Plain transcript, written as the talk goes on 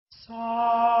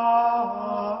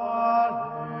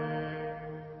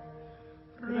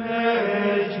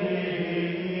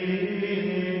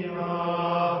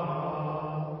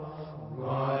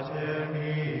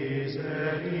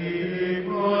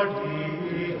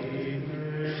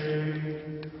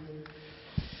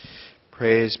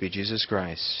Praise be Jesus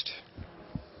Christ.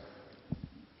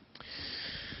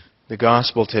 The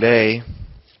Gospel today,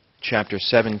 chapter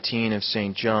 17 of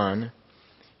St. John,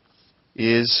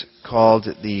 is called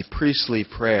the priestly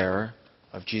prayer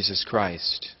of Jesus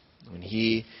Christ, when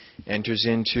he enters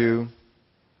into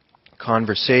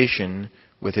conversation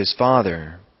with his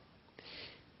Father.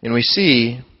 And we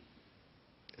see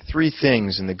three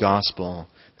things in the Gospel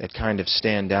that kind of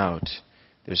stand out.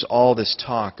 There's all this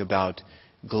talk about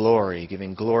glory,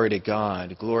 giving glory to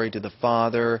God, glory to the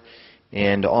Father,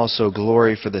 and also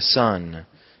glory for the Son,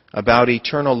 about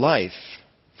eternal life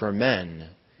for men.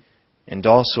 And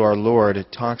also our Lord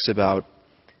talks about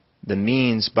the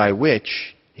means by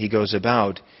which he goes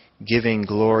about giving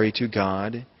glory to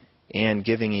God and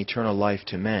giving eternal life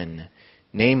to men,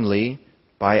 namely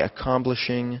by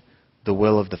accomplishing the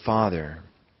will of the Father.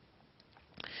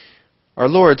 Our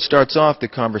Lord starts off the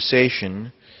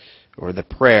conversation, or the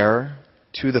prayer,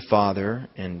 to the Father,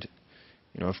 and,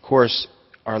 of course,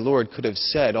 our Lord could have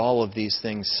said all of these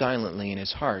things silently in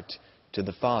his heart to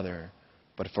the Father,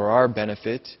 but for our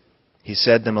benefit, he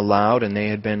said them aloud, and they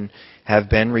have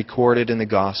been recorded in the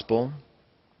Gospel.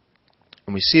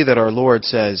 And we see that our Lord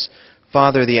says,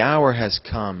 "Father, the hour has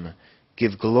come.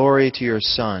 Give glory to your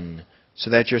Son, so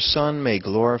that your Son may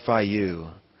glorify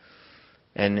you."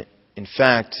 And in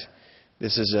fact,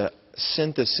 this is a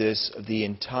synthesis of the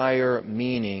entire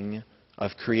meaning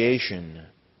of creation,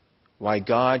 why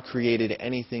God created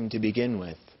anything to begin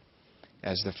with.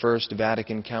 As the First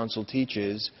Vatican Council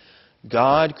teaches,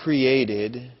 God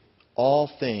created all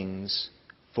things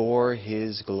for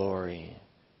His glory.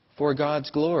 For God's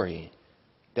glory.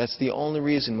 That's the only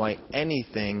reason why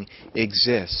anything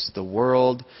exists. The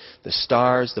world, the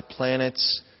stars, the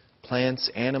planets, plants,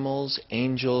 animals,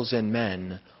 angels, and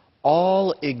men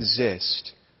all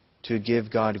exist to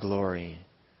give God glory.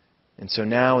 And so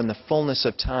now, in the fullness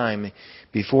of time,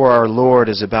 before our Lord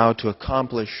is about to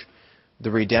accomplish the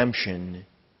redemption,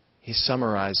 he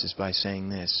summarizes by saying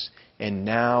this, "And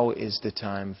now is the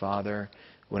time, Father,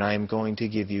 when I am going to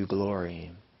give you glory."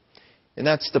 And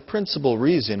that's the principal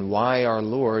reason why our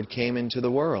Lord came into the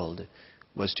world,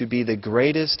 was to be the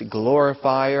greatest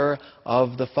glorifier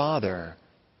of the Father,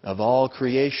 of all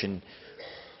creation.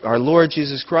 Our Lord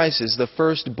Jesus Christ is the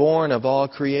firstborn of all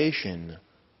creation.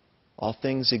 All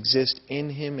things exist in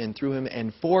Him and through Him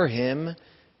and for Him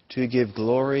to give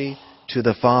glory to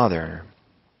the Father.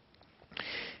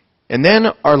 And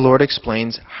then our Lord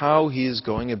explains how He is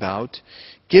going about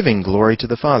giving glory to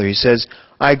the Father. He says,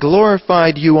 "I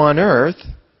glorified you on earth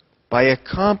by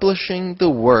accomplishing the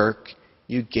work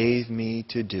you gave me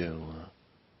to do."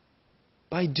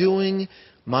 By doing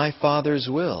my Father's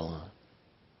will.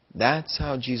 That's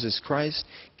how Jesus Christ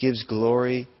gives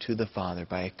glory to the Father,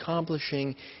 by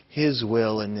accomplishing His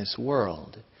will in this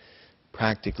world.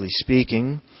 Practically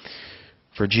speaking,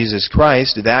 for Jesus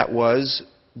Christ, that was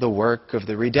the work of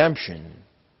the redemption,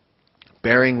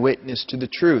 bearing witness to the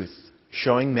truth,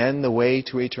 showing men the way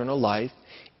to eternal life,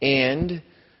 and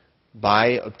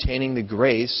by obtaining the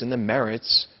grace and the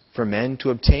merits for men to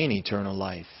obtain eternal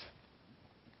life.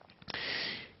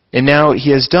 And now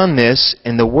He has done this,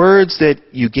 and the words that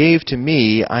you gave to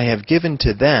me I have given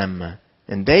to them,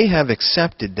 and they have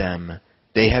accepted them.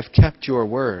 They have kept your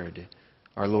word.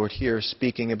 Our Lord here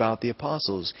speaking about the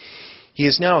apostles. He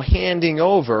is now handing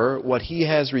over what He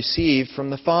has received from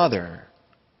the Father.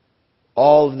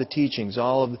 All of the teachings,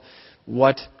 all of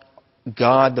what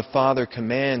God the Father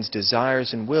commands,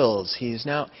 desires, and wills, He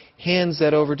now hands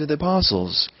that over to the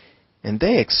apostles. And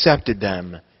they accepted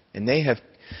them, and they have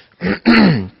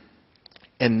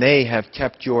and they have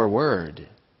kept your word.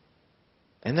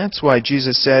 And that's why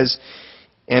Jesus says,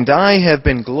 "And I have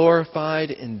been glorified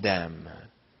in them."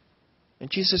 And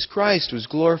Jesus Christ was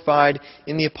glorified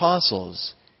in the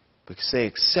apostles because they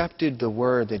accepted the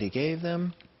word that He gave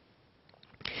them,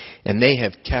 and they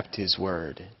have kept His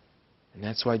word. And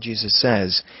that's why Jesus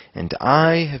says, "And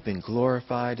I have been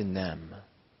glorified in them."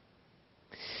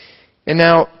 And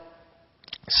now,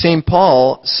 St.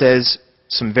 Paul says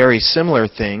some very similar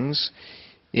things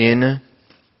in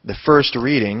the first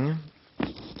reading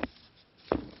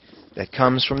that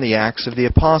comes from the Acts of the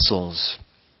Apostles.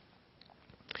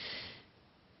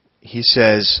 He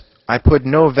says, "I put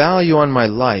no value on my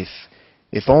life,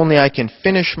 if only I can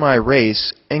finish my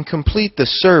race and complete the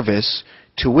service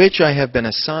to which I have been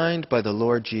assigned by the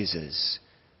Lord Jesus."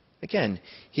 Again,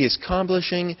 he is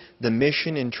accomplishing the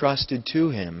mission entrusted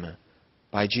to him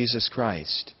by Jesus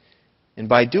Christ. And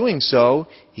by doing so,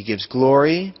 he gives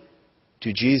glory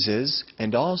to Jesus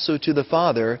and also to the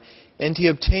Father, and he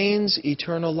obtains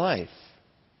eternal life.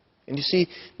 And you see,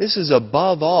 this is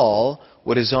above all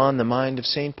what is on the mind of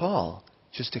St. Paul.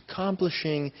 just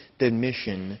accomplishing the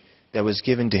mission that was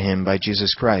given to him by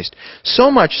Jesus Christ.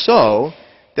 So much so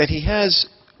that he has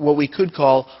what we could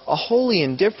call a holy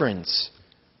indifference.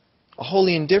 A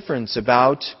holy indifference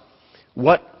about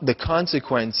what the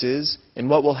consequences and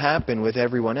what will happen with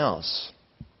everyone else.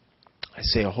 I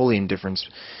say a holy indifference.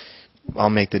 I'll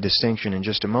make the distinction in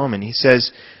just a moment. He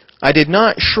says, I did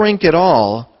not shrink at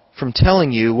all from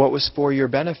telling you what was for your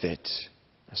benefit.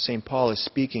 St. Paul is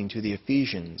speaking to the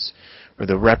Ephesians, or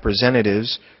the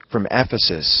representatives from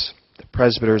Ephesus, the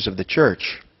presbyters of the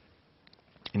church.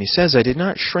 And he says, I did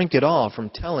not shrink at all from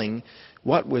telling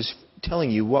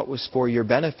you what was for your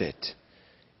benefit.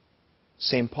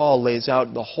 St. Paul lays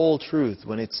out the whole truth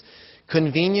when it's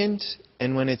convenient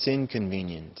and when it's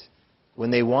inconvenient.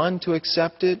 When they want to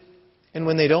accept it and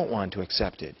when they don't want to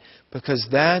accept it. Because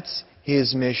that's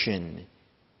his mission.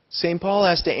 St. Paul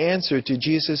has to answer to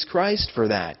Jesus Christ for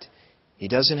that. He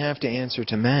doesn't have to answer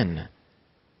to men.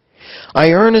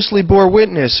 I earnestly bore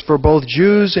witness for both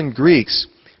Jews and Greeks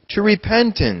to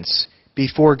repentance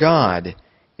before God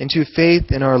and to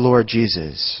faith in our Lord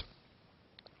Jesus.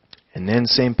 And then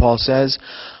St. Paul says,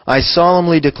 I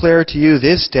solemnly declare to you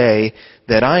this day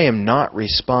that I am not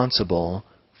responsible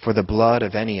for the blood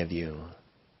of any of you.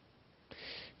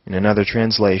 In another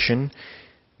translation,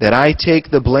 that I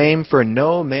take the blame for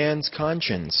no man's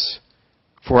conscience,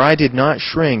 for I did not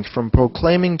shrink from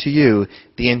proclaiming to you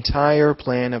the entire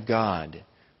plan of God.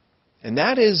 And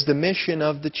that is the mission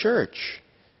of the church.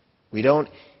 We don't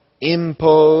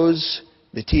impose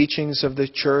the teachings of the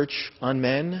church on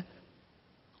men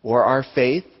or our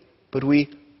faith, but we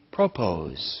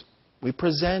propose. We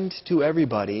present to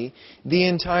everybody the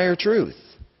entire truth.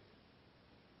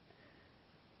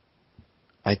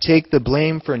 I take the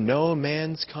blame for no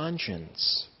man's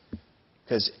conscience.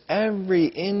 Because every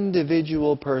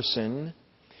individual person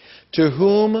to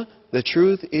whom the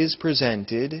truth is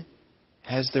presented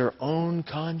has their own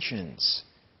conscience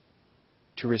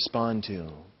to respond to.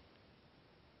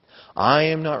 I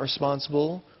am not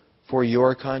responsible for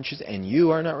your conscience, and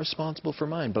you are not responsible for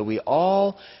mine. But we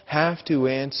all have to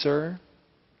answer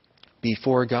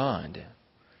before God.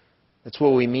 That's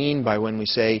what we mean by when we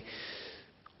say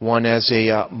one has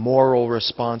a moral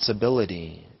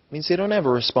responsibility. It means they don't have a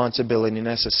responsibility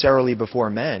necessarily before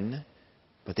men,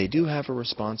 but they do have a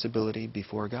responsibility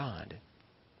before God.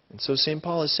 And so St.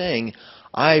 Paul is saying,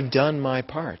 I've done my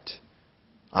part.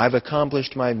 I've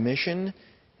accomplished my mission,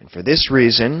 and for this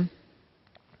reason,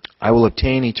 I will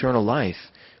obtain eternal life,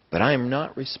 but I am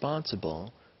not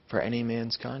responsible for any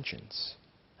man's conscience.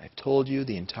 I've told you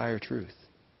the entire truth.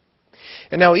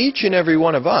 And now each and every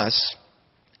one of us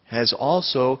has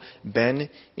also been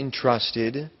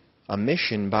entrusted a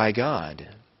mission by God.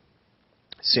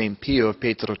 St. Pio of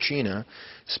Pietrelcina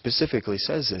specifically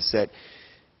says this, that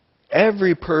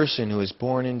every person who is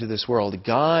born into this world,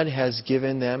 God has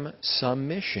given them some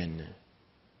mission.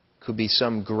 Could be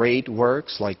some great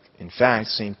works, like, in fact,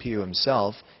 St. Pio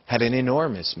himself had an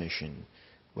enormous mission,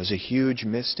 was a huge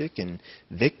mystic and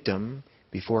victim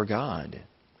before God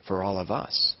for all of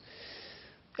us.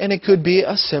 And it could be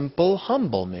a simple,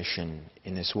 humble mission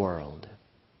in this world.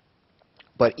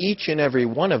 But each and every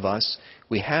one of us,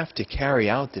 we have to carry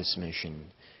out this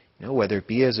mission. Whether it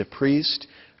be as a priest,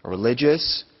 a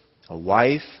religious, a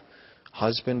wife,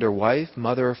 husband or wife,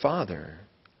 mother or father.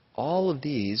 All of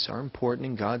these are important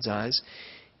in God's eyes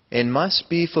and must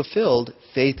be fulfilled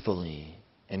faithfully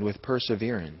and with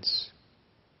perseverance.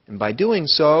 And by doing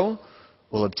so,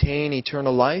 we'll obtain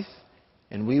eternal life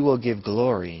and we will give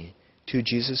glory to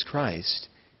Jesus Christ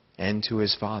and to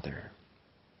His Father.